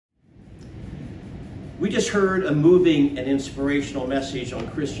We just heard a moving and inspirational message on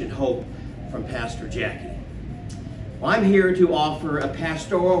Christian hope from Pastor Jackie. Well, I'm here to offer a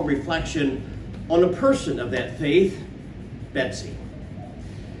pastoral reflection on a person of that faith, Betsy.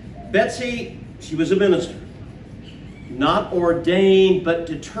 Betsy, she was a minister, not ordained but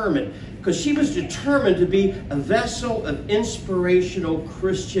determined, because she was determined to be a vessel of inspirational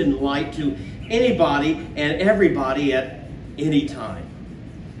Christian light to anybody and everybody at any time.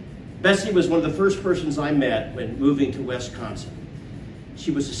 Betsy was one of the first persons I met when moving to Wisconsin.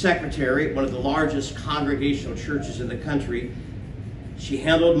 She was a secretary at one of the largest congregational churches in the country. She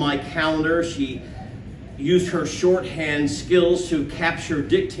handled my calendar. She used her shorthand skills to capture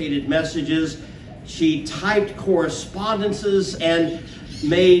dictated messages. She typed correspondences and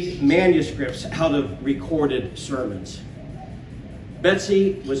made manuscripts out of recorded sermons.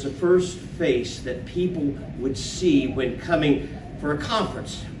 Betsy was the first face that people would see when coming for a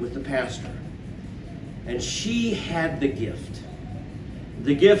conference with the pastor. And she had the gift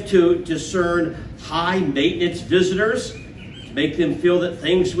to discern high maintenance visitors, to make them feel that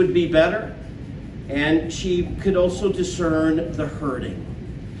things would be better. And she could also discern the hurting.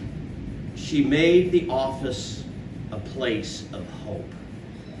 She made the office a place of hope.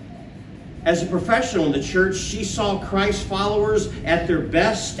 As a professional in the church, she saw Christ followers at their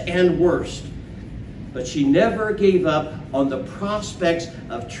best and worst. But she never gave up on the prospects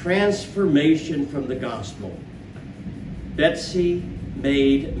of transformation from the gospel. Betsy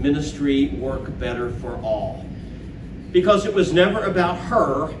made ministry work better for all, because it was never about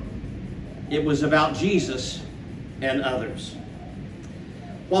her, it was about Jesus and others.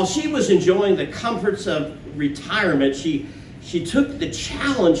 While she was enjoying the comforts of retirement, she took the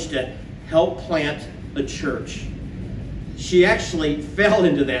challenge to help plant a church. She actually fell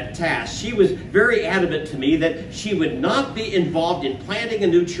into that task. She was very adamant to me that she would not be involved in planting a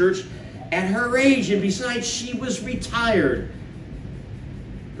new church at her age, and besides, she was retired.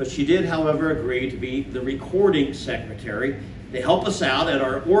 But she did, however, agree to be the recording secretary to help us out at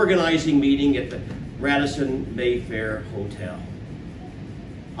our organizing meeting at the Radisson Mayfair Hotel.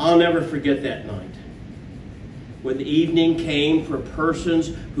 I'll never forget that night, when the evening came for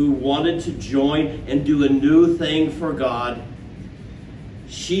persons who wanted to join and do a new thing for God.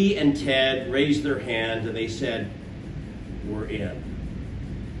 She and Ted raised their hand and they said, "We're in."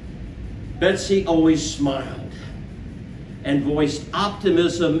 Betsy always smiled and voiced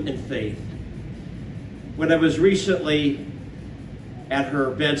optimism and faith. When I was recently at her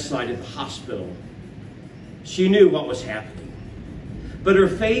bedside at the hospital, she knew what was happening. But her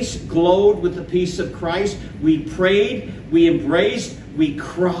face glowed with the peace of Christ. We prayed, we embraced, we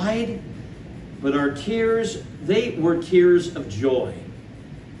cried. But our tears, they were tears of joy.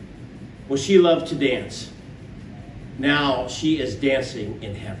 Well, she loved to dance. Now she is dancing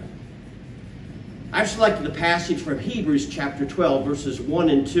in heaven. I've selected the passage from Hebrews chapter 12, verses 1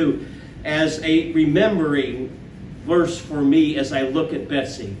 and 2, as a remembering verse for me as I look at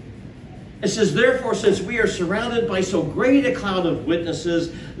Betsy. It says, "Therefore, since we are surrounded by so great a cloud of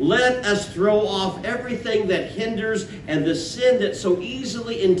witnesses, let us throw off everything that hinders and the sin that so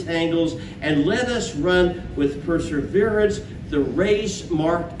easily entangles, and let us run with perseverance the race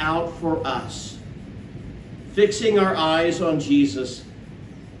marked out for us, fixing our eyes on Jesus,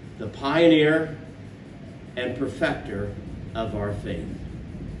 the pioneer and perfecter of our faith."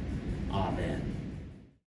 Amen.